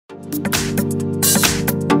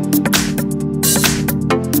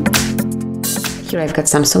Here I've got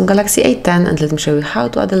Samsung Galaxy A10 and let me show you how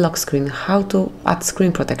to add a lock screen, how to add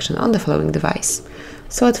screen protection on the following device.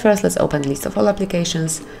 So at first let's open the list of all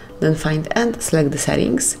applications, then find and select the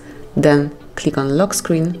settings, then click on lock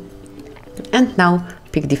screen, and now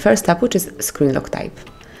pick the first tab, which is screen lock type.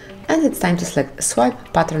 And it's time to select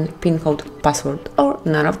swipe, pattern, pin code, password, or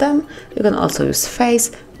none of them. You can also use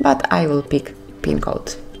face, but I will pick pin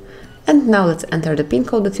code. And now let's enter the pin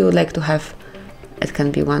code that you would like to have. It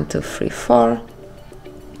can be 1, 2, 3, 4.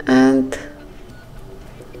 And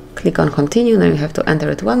click on continue. Now you have to enter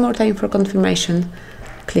it one more time for confirmation.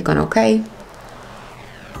 Click on OK.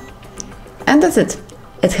 And that's it.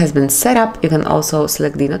 It has been set up. You can also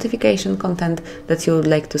select the notification content that you would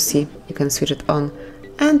like to see. You can switch it on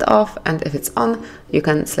and off, and if it's on, you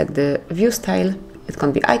can select the view style. It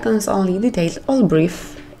can be icons only, detailed, all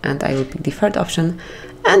brief, and I will pick the third option.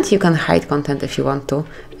 And you can hide content if you want to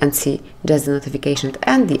and see just the notification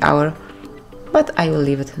and the hour, but I will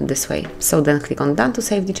leave it this way. So then click on done to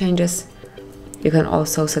save the changes. You can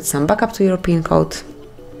also set some backup to your pin code,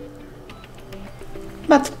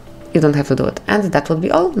 but you don't have to do it. And that would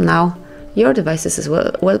be all. Now your device is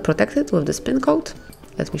well protected with this pin code.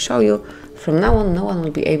 Let me show you. From now on, no one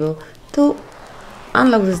will be able to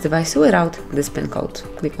unlock this device without this pin code.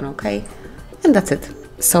 Click on OK, and that's it.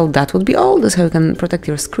 So that would be all. This is how you can protect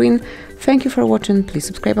your screen. Thank you for watching. Please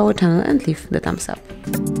subscribe our channel and leave the thumbs up.